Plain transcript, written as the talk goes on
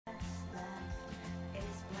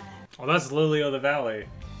Oh, that's Lily of the Valley.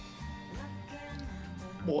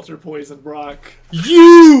 Walter poisoned Brock.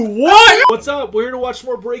 You what? What's up? We're here to watch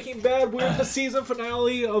more Breaking Bad. We're in the season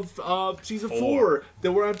finale of season 4.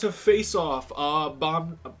 Then we're on to Face Off.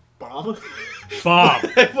 Bomb? Bomb.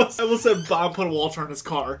 I almost said Bomb put a Walter in his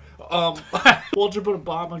car. Walter put a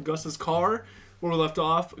bomb on Gus's car. Where we left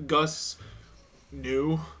off, Gus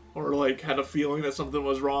knew or like had a feeling that something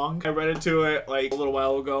was wrong. I read into it like a little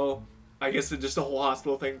while ago. I guess just the whole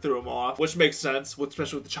hospital thing threw him off, which makes sense,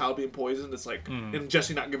 especially with the child being poisoned. It's like, and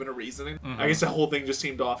Jesse not giving a reasoning. I guess the whole thing just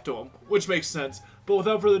seemed off to him, which makes sense. But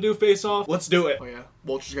without further ado, Face Off, let's do it. Oh yeah,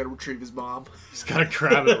 Walter's got to retrieve his bomb. He's got to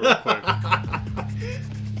grab it real quick.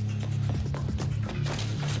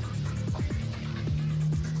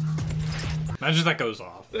 Imagine that goes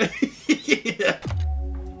off. Yeah.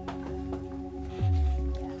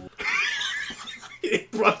 He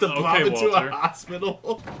brought the bomb into a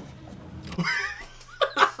hospital.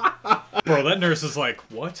 Bro, that nurse is like,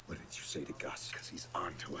 what? What did you say to Gus? Because he's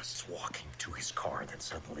on to us. He's walking to his car, then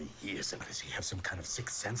suddenly he isn't. Does he have some kind of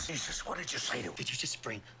sixth sense? Jesus, what did you say to him? Did you just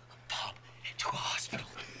bring a bomb into a hospital?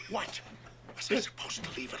 What? Was he supposed to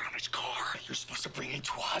leave it on his car? You're supposed to bring it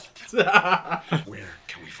to a hospital. Where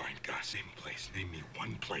can we find Gus? Name a place. Name me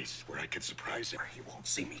one place where I could surprise him, where he won't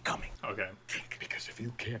see me coming. Okay. Think, because if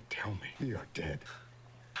you can't tell me, we are dead.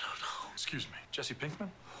 I don't know. Excuse me. Jesse Pinkman?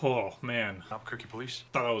 Oh, man. Albuquerque Police?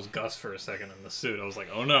 Thought I was Gus for a second in the suit. I was like,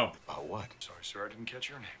 oh no. About what? Sorry, sir. I didn't catch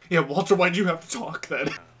your name. Yeah, Walter, why'd you have to talk then?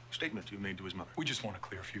 Statement you made to his mother. We just want to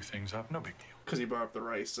clear a few things up. No big deal. Because he brought up the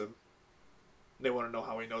ricin. They want to know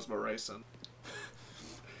how he knows about ricin.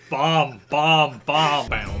 Bomb, bomb, bomb.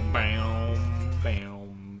 Bam, bam,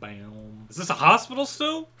 bam, bam. Is this a hospital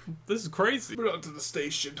still? This is crazy. We're out to the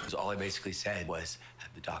station. All I basically said was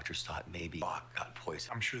the doctors thought maybe Brock got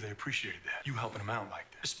poisoned. I'm sure they appreciated that. You helping him out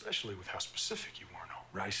like this. Especially with how specific you were on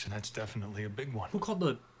ricin. That's definitely a big one. Who called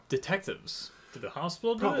the detectives? Did the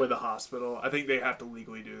hospital do Probably it? the hospital. I think they have to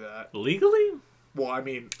legally do that. Legally? Well, I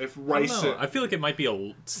mean, if I don't know. ricin... I feel like it might be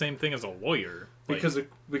a same thing as a lawyer. Like,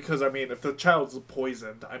 because I mean, if the child's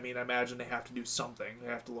poisoned, I mean, I imagine they have to do something. They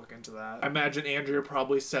have to look into that. I imagine Andrea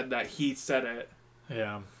probably said that he said it.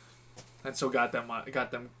 yeah. And so got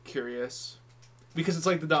them curious. Because it's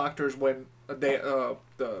like the doctors when they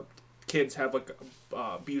the kids have like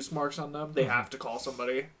abuse marks on them, they have to call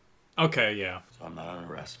somebody. Okay, yeah. So I'm not on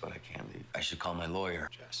arrest, but I can't leave. I should call my lawyer.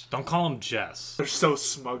 Jess. Don't call him Jess. They're so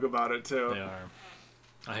smug about it too. They are.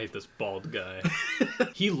 I hate this bald guy.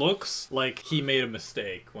 He looks like he made a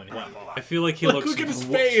mistake when he went off. I feel like he looks... Look at his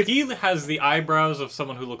face. He has the eyebrows of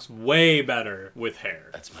someone who looks way better with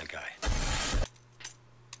hair. That's my guy.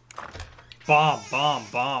 Bomb, bomb,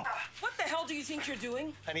 bomb. What the hell do you think you're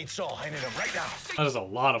doing? I need Saul. I need him right now. That is a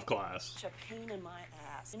lot of glass. Such a pain in my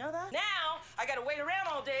ass. You know that? Now, I gotta wait around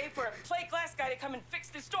all day for a plate glass guy to come and fix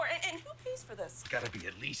this door. And who pays for this? Gotta be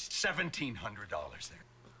at least $1,700 there.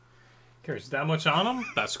 There's that much on him?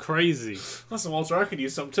 That's crazy. Listen, Walter, I could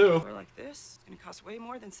use some too. Or like this, it's gonna cost way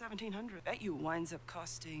more than $1,700. Bet you winds up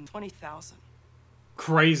costing $20,000.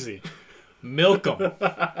 Crazy. Milk him.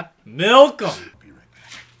 Milk him. Be right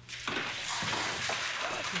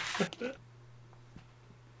back.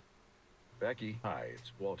 Becky, hi,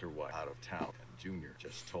 it's Walter White out of town, and Junior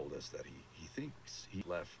just told us that he thinks he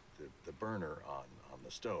left the burner on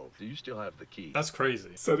the stove. Do you still have the key? That's crazy.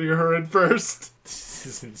 Sending her in first. This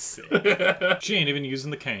is insane. She ain't even using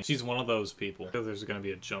the cane. She's one of those people. I feel there's gonna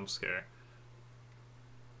be a jump scare.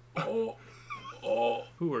 Oh.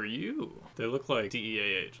 Who are you? They look like DEA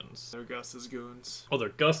agents. They're Gus's goons. Oh, they're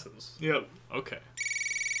Gus's. Yep. Okay.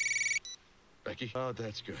 Becky? Oh,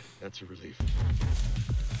 that's good. That's a relief.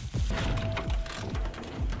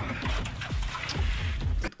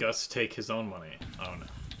 Did Gus take his own money? Oh no.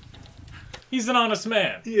 He's an honest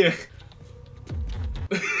man. Yeah.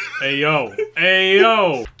 Hey yo. Hey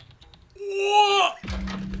yo. What?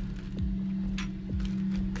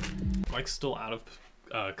 Mike's still out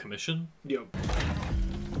of commission? Yep.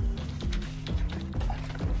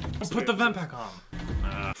 Put the vent back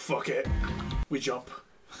on. Fuck it. We jump.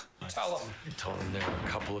 Tell him. I told him there were a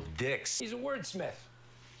couple of dicks. He's a wordsmith.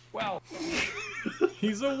 Well,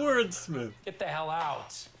 He's a wordsmith. get the hell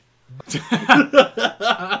out.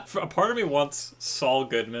 A part of me wants Saul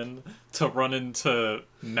Goodman to run into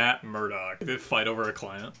Matt Murdock. They fight over a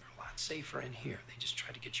client. A lot safer in here. They just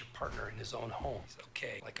try to get your partner in his own home. He's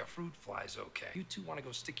okay. Like a fruit fly's okay. You two want to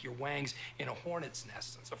go stick your wangs in a hornet's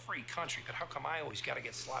nest. It's a free country, but how come I always got to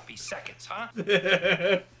get sloppy seconds, huh?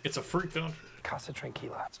 It's a freak country. Casa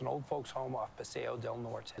Tranquila. It's an old folks' home off Paseo del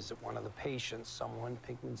Norte. Visit one of the patients, someone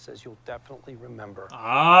Pinkman says you'll definitely remember.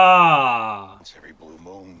 Ah. Every blue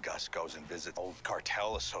moon, Gus goes and visits old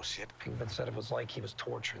cartel associate. Pinkman said it was like he was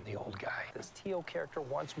torturing the old guy. This Tio character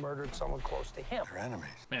once murdered someone close to him. They're enemies.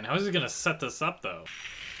 Man, how is he gonna set this up, though?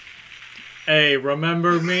 Hey,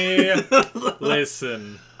 remember me?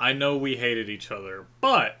 Listen, I know we hated each other,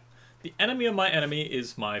 but the enemy of my enemy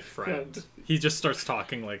is my friend. He just starts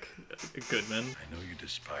talking like Goodman. I know you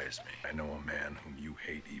despise me. I know a man whom you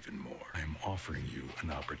hate even more. I am offering you an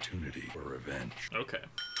opportunity for revenge. Okay.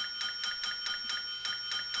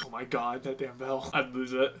 Oh my god, that damn bell. I'd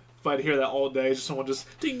lose it. If I'd hear that all day, just someone just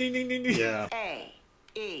ding ding ding ding ding. Yeah.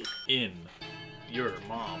 A-E. In your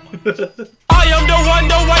mom. I am the one,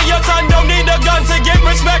 the way your son don't need a gun to get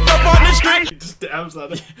respect up on the street. He just dabs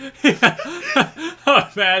at it.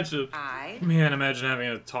 Imagine. I. Man, imagine having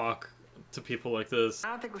to talk to people like this. I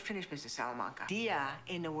don't think we're finished, Mr. Salamanca. Dia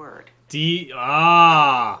in the word.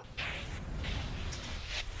 Ah.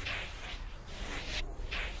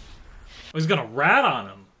 He's gonna rat on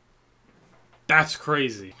him. That's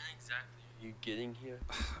crazy. You getting here?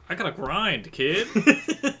 I gotta grind, kid.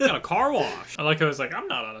 I got a car wash. I like how it's like, I'm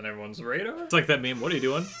not on everyone's radar. It's like that meme, what are you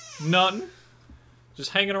doing? Nothing.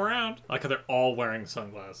 Just hanging around. I like how they're all wearing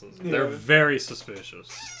sunglasses. Yeah. They're very suspicious.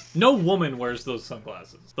 No woman wears those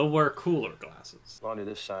sunglasses. They'll wear cooler glasses. Laundry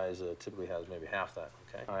this size typically has maybe half that,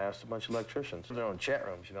 okay? I asked a bunch of electricians. Their own chat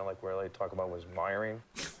rooms, you know, like where they talk about was wiring.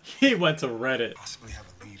 He went to Reddit. Possibly have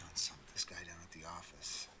a lead on something. This guy down at the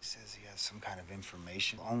office says he has some kind of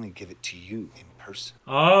information. I'll only give it to you in person.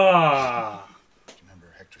 Ah. Do you remember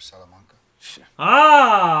Hector Salamanca?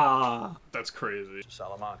 Ah. That's crazy.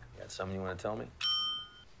 Salamanca, you got something you want to tell me?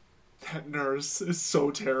 That nurse is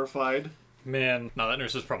so terrified. Man, no, that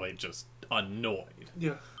nurse is probably just annoyed.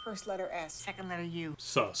 Yeah. First letter S. Second letter U.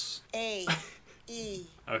 Sus. A. E.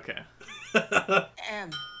 Okay. M.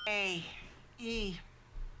 A. E.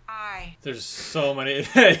 I. There's so many.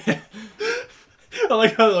 I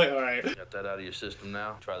like how they're like, all right. Got that out of your system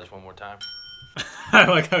now? Try this one more time. I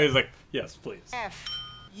like how he's like, yes, please. F.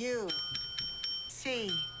 U. C.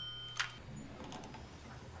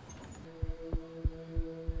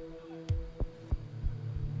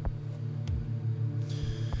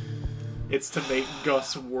 It's to make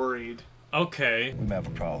Gus worried. Okay. We may have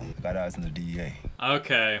a problem. Got eyes on the DEA.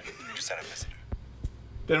 Okay. We just had a visitor.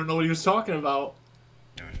 They don't know what he was talking about.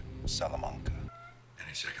 Dude, Salamanca.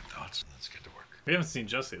 Any second thoughts? Let's get to work. We haven't seen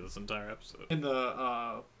Jesse this entire episode. In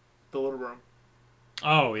the little room.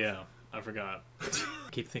 Oh, yeah. I forgot. I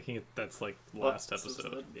keep thinking that's like last This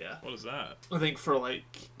episode. is it, yeah. What is that? I think for like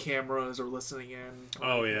cameras or listening in. Or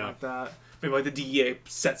Oh, anything yeah. like that. Maybe like the DEA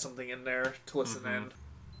set something in there to listen in.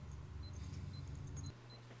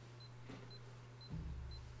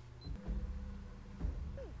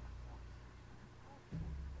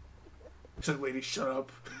 He's like, lady, shut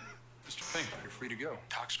up. Mr. Fink, you're free to go.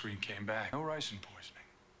 Tox screen came back. No ricin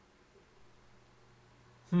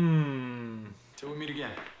poisoning. Till we meet again.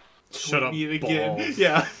 Shut up, Meet again. balls.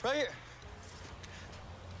 Yeah. Right here.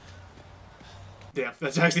 Damn,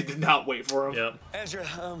 that actually did not wait for him. Yep. Andrew,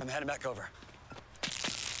 I'm heading back over.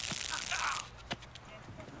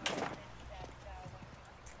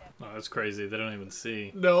 Oh, that's crazy. They don't even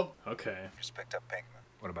see. Nope. Okay. Just picked up Pinkman.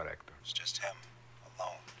 What about Hector? It's just him.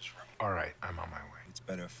 Alone. in his room. All right, I'm on my way. It's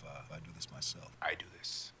better if I do this myself. I do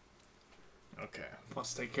this. Okay.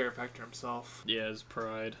 Wants to take care of Hector himself. Yeah, his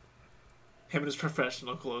pride. Him and his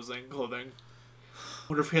professional clothing.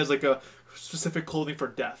 Wonder if he has like a specific clothing for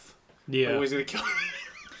death. Yeah. Like, he's gonna kill.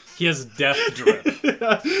 He has death drip.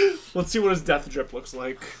 Let's see what his death drip looks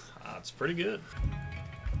like. It's pretty good.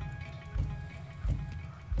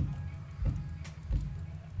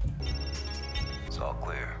 It's all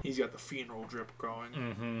clear. He's got the funeral drip going.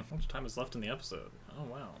 Mm-hmm. How much time is left in the episode? Oh,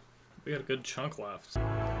 wow. We got a good chunk left.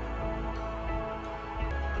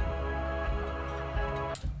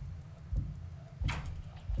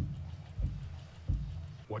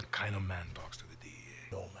 What kind of man talks to the DEA?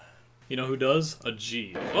 No man. You know who does? A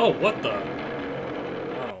G. Oh, what the?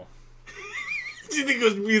 Oh. Do you think it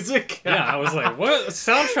was music? Yeah, I was like, what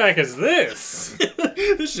soundtrack is this?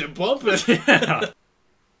 This shit bumping. Yeah.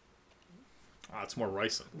 It's more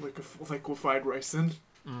ricin. Liquefied ricin.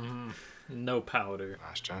 Mm-hmm. No powder.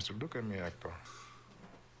 Last chance to look at me, Hector.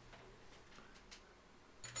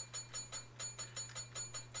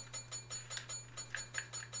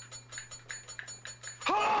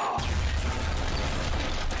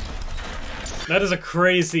 That is a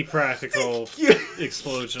crazy practical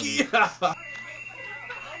explosion. Yeah.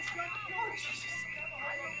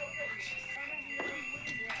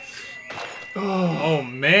 Oh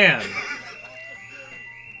man.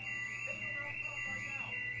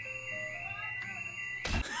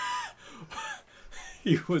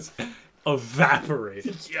 He was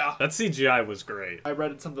evaporated. Yeah. That CGI was great. I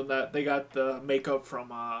read something that they got the makeup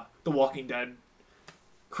from the Walking Dead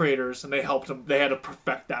creators, and they helped them. They had to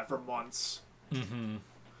perfect that for months. Mm-hmm.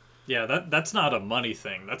 Yeah, that's not a money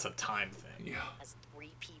thing. That's a time thing. Yeah. As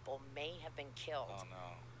 3 people may have been killed. Oh no.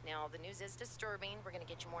 Now, the news is disturbing. We're going to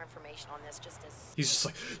get you more information on this just as... He's just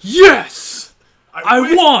like, yes! I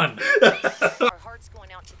won! Our hearts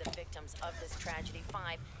going out to the victims of this tragedy.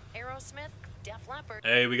 5, Aerosmith, Def Leppard.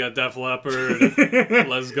 Hey, we got Def Leppard.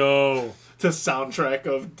 Let's go. To soundtrack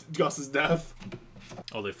of Gus's death.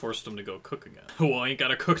 Oh, they forced him to go cook again. Well, ain't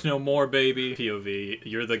gotta cook no more, baby. POV,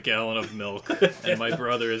 you're the gallon of milk, and my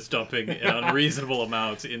brother is dumping an unreasonable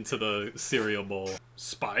amount into the cereal bowl.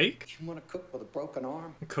 Spike? You want to cook with a broken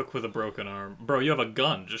arm? Cook with a broken arm. Bro, you have a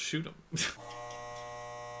gun. Just shoot him.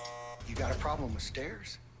 You got a problem with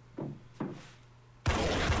stairs?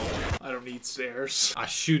 I don't need stairs. I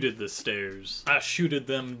shooted the stairs. I shooted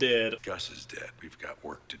them dead. Gus is dead. We've got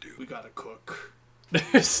work to do. We gotta cook.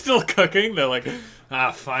 They're still cooking. They're like,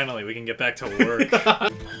 finally, we can get back to work.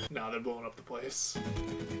 Now they're blowing up the place.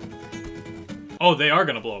 Oh, they are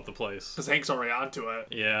gonna blow up the place. Because Hank's already onto it.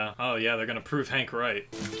 Yeah. Oh, yeah, they're gonna prove Hank right.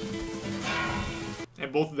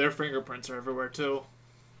 And both of their fingerprints are everywhere, too.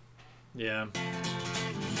 Yeah.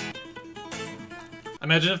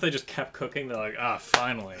 Imagine if they just kept cooking. They're like,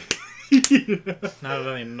 finally. Now that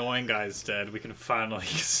the annoying guy's dead, we can finally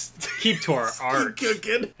keep to our art. Keep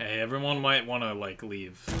cooking. Hey, everyone might want to, like,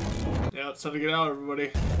 leave. Yeah, it's time to get out, everybody.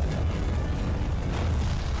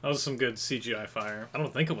 That was some good CGI fire. I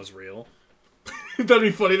don't think it was real. That'd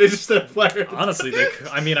be funny. They just set a fire. Honestly,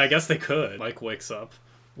 I mean, I guess they could. Mike wakes up.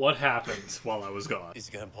 What happened while I was gone? He's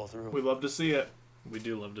gonna pull through. We love to see it. We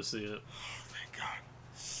do love to see it. Thank God.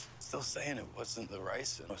 Still saying it wasn't the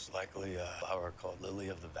ricin. Most likely a flower called lily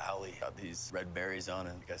of the valley. Got these red berries on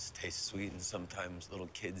it. I guess taste sweet, and sometimes little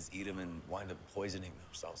kids eat them and wind up poisoning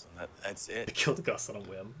themselves, and that's They it. killed Gus on a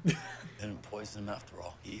whim. Didn't poison him after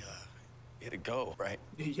all. He had to go, right?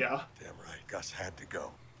 Yeah. Damn right. Gus had to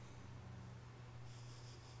go.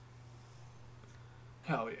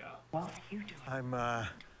 Hell yeah. What are you doing? I'm,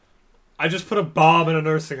 I just put a bomb in a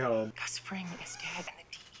nursing home. Gus Fring is dead, and the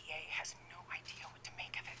DEA has no idea what to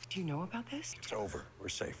make of it. Do you know about this? It's over. We're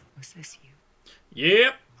safe. Was this you?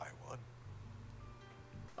 Yep. I won.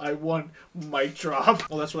 I won. Mic drop.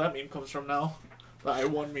 Well, that's where that meme comes from now. The I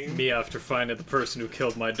won meme. Me after finding the person who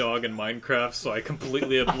killed my dog in Minecraft, so I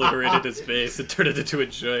completely obliterated his base and turned it into a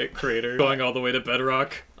giant crater, going all the way to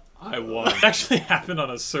bedrock. I won. It actually happened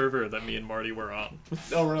on a server that me and Marty were on.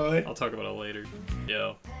 Oh, really? I'll talk about it later.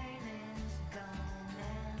 Yo.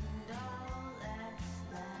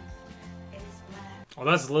 Oh,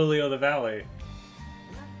 that's Lily of the Valley.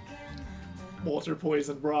 Walter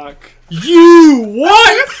poisoned Brock. You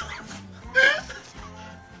what?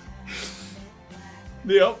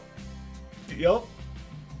 Yep. Yep.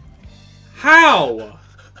 How?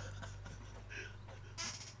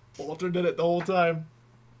 Walter did it the whole time.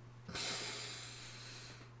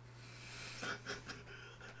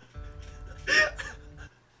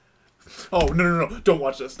 Oh, no. Don't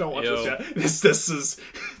watch this. Don't watch this yet. This is...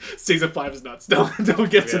 Season 5 is nuts. Don't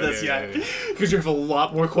get to this yet. Because you have a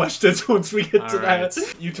lot more questions once we get to that.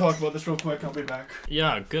 You talk about this real quick. I'll be back.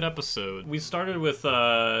 Yeah, good episode. We started with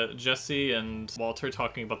Jesse and Walter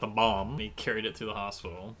talking about the bomb. He carried it to the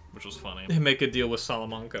hospital, which was funny. They make a deal with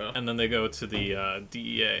Salamanca, and then they go to the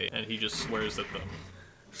DEA, and he just swears at them.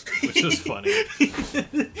 Which is funny.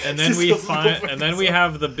 And then we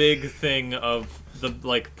have the big thing of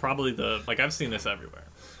I've seen this everywhere.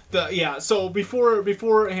 So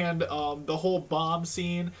beforehand, the whole bomb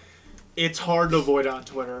scene, it's hard to avoid on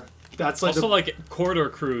Twitter. That's like also Corridor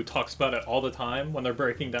Crew talks about it all the time when they're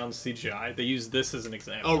breaking down CGI. They use this as an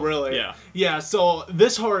example. Oh, really? Yeah. Yeah. So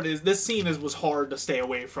this scene was hard to stay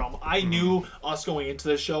away from. I knew us going into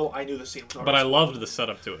this show. I knew the scene was hard. But I loved the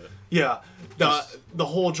setup to it. Yeah. The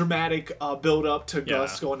whole dramatic build up to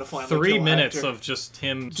Gus going to finally 3 kill minutes Hector. of just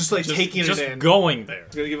him taking it in, going there.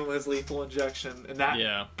 He's gonna give him his lethal injection, and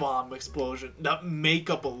that bomb explosion, that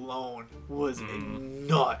makeup alone was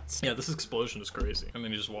nuts. Yeah, this explosion is crazy. And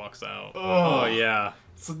then he just walks out. Oh yeah,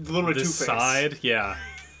 it's a little bit this Two-Face. side, yeah,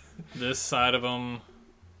 this side of him.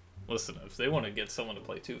 Listen, if they want to get someone to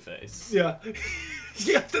play Two-Face, yeah,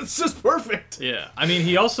 that's just perfect. Yeah, I mean,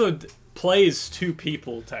 he also plays 2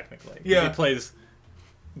 people technically. Yeah, he plays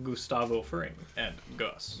Gustavo Fring and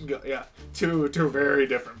Gus. Yeah, two very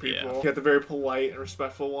different people. Yeah. You got the very polite and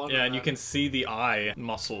respectful one. Yeah, and you can see the eye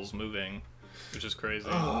muscles moving, which is crazy.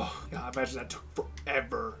 Oh, yeah, I imagine that took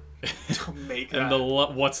forever to make that.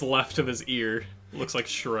 And what's left of his ear. Looks like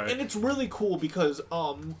Shrek. And it's really cool because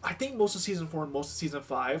I think most of season 4 and most of season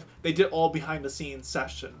 5 they did all behind the scenes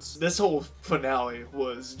sessions. This whole finale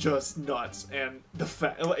was just nuts, and the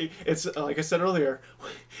fact it's like I said earlier,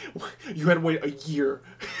 you had to wait a year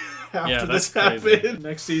after this happened.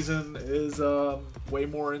 Next season is way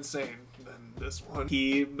more insane than this one.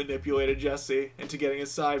 He manipulated Jesse into getting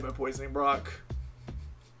his side by poisoning Brock.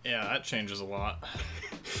 Yeah, that changes a lot.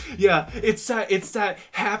 Yeah, it's that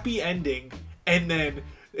happy ending. And then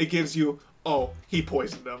it gives you, oh, he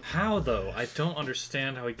poisoned him. How though? I don't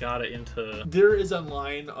understand how he got it into. There is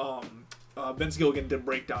online. Vince Gilligan did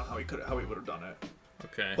break down how he would have done it.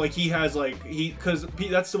 Okay. Like he has because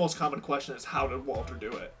that's the most common question is how did Walter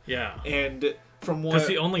do it? Yeah. And from what because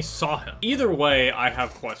he only saw him. Either way, I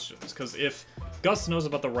have questions. Because if Gus knows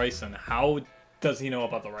about the ricin, how does he know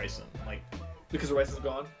about the ricin? Like because the ricin's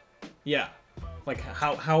gone. Yeah. Like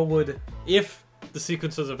how would if the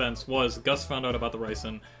sequence of events was Gus found out about the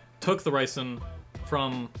ricin, took the ricin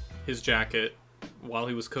from his jacket while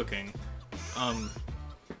he was cooking.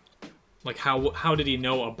 Like how did he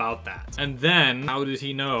know about that? And then how did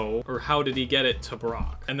he know, or how did he get it to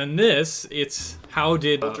Brock? And then it's how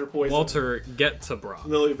did Walter get to Brock?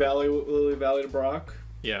 Lily Valley to Brock.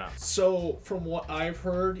 Yeah. So from what I've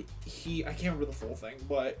heard, I can't remember the full thing,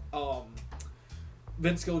 but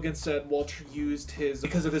Vince Gilligan said Walter used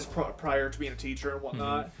because of his prior to being a teacher and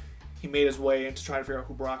whatnot, he made his way in to try to figure out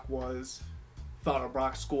who Brock was, found out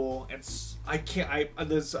Brock's school, and like I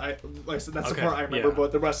said, that's the part I remember,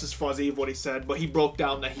 but the rest is fuzzy of what he said, but he broke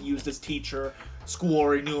down that he used his teacher, school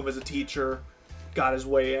already knew him as a teacher, got his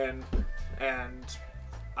way in, and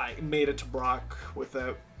I made it to Brock with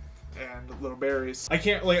it, and Little Berries. I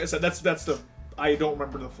can't, like I said, that's the, I don't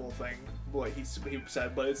remember the full thing. What he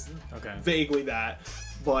said, but it's vaguely that.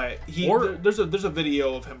 But there's a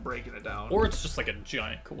video of him breaking it down. Or it's just like a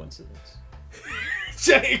giant coincidence.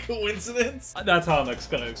 Giant coincidence. That's how I'm gonna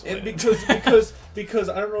explain. And it. because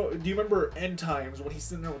I don't know. Do you remember End Times when he's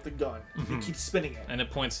sitting there with the gun? He keeps spinning it, and it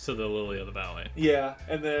points to the Lily of the Valley. Yeah,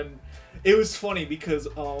 and then it was funny because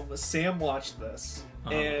Sam watched this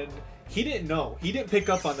and. He didn't know. He didn't pick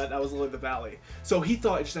up on that was Lily of the Valley. So he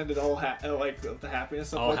thought it just ended all like the happiness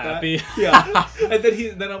stuff all like happy. That. Yeah. And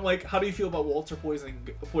then I'm like, how do you feel about Walter poisoning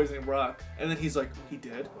Brock? And then he's like, he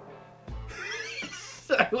did.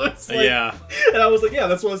 I was like, yeah. And I was like, yeah,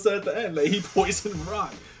 that's what I said at the end. That he poisoned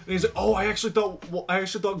Brock. And he's like, oh, I actually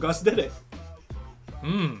thought Gus did it.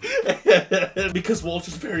 Because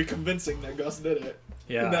Walter's very convincing that Gus did it.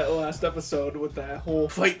 Yeah. In that last episode with that whole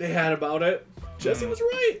fight they had about it, Jesse was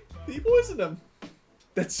right. He poisoned him.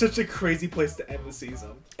 That's such a crazy place to end the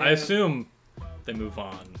season. I assume they move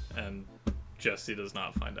on and Jesse does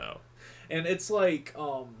not find out. And it's like,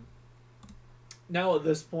 now at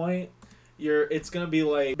this point, it's gonna be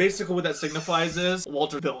like, basically what that signifies is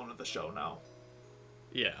Walter's villain of the show now.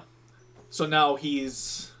 Yeah. So now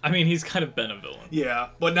he's... I mean, he's kind of been a villain. Yeah,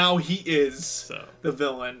 but now he is the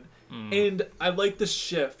villain. And I like the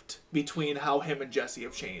shift between how him and Jesse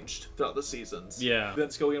have changed throughout the seasons. Yeah.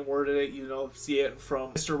 Vince Gilligan worded it, see it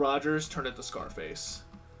from Mr. Rogers turned it to Scarface.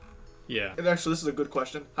 Yeah. And actually, this is a good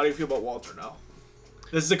question. How do you feel about Walter now?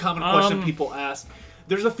 This is a common question people ask.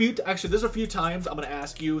 There's a few times I'm going to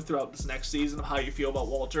ask you throughout this next season of how you feel about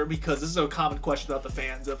Walter, because this is a common question about the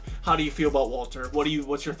fans of how do you feel about Walter?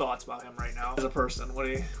 What's your thoughts about him right now as a person?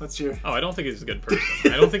 What's your... Oh, I don't think he's a good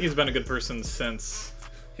person. I don't think he's been a good person since...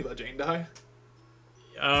 He let Jane die?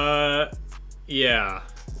 Yeah.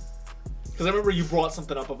 Because I remember you brought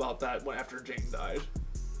something up about that after Jane died.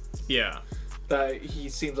 Yeah. That he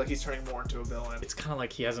seems like he's turning more into a villain. It's kind of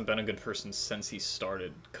like he hasn't been a good person since he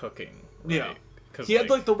started cooking. Right? Yeah. He had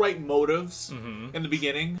the right motives in the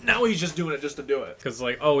beginning. Now he's just doing it just to do it. Because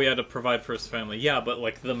he had to provide for his family. Yeah, but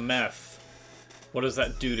the meth, what does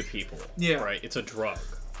that do to people? Yeah. Right? It's a drug.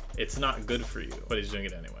 It's not good for you, but he's doing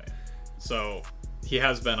it anyway. So... He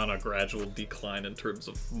has been on a gradual decline in terms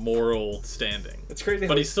of moral standing. It's crazy,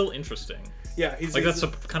 but he's still interesting. Yeah, that's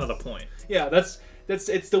kind of the point. Yeah, that's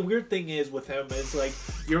it's the weird thing is with him is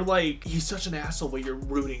you're he's such an asshole, but you're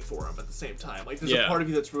rooting for him at the same time. There's a part of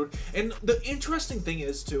you that's rooting. And the interesting thing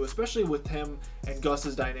is too, especially with him and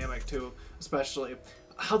Gus's dynamic too, especially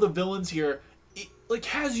how the villains here,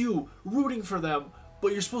 has you rooting for them.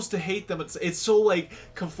 But you're supposed to hate them. It's so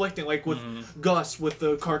conflicting. With Gus with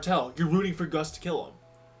the cartel, you're rooting for Gus to kill him.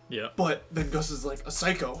 Yeah. But then Gus is like a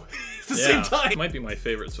psycho at the Yeah. same time. It might be my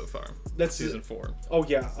favorite so far. That's season 4. Oh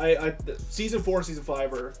yeah, I season 4 and season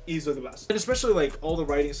 5 are easily the best, and especially like all the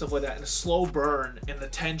writing and stuff like that, and the slow burn and the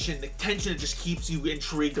tension just keeps you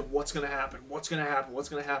intrigued of what's gonna happen,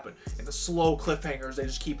 and the slow cliffhangers they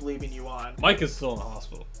just keep leaving you on. Mike is still in the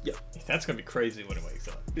hospital. Yeah, that's gonna be crazy when he wakes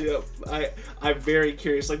up. Yeah, I'm very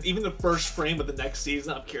curious. Like even the first frame of the next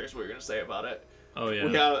season, I'm curious what you're gonna say about it. Oh yeah.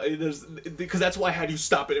 Yeah, because that's why I had you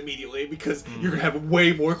stop it immediately, because you're gonna have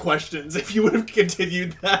way more questions if you would have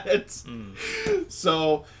continued that.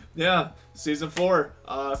 So yeah, season 4.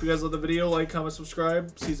 If you guys love the video, like, comment,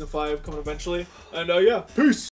 subscribe. Season 5 coming eventually, and yeah, peace.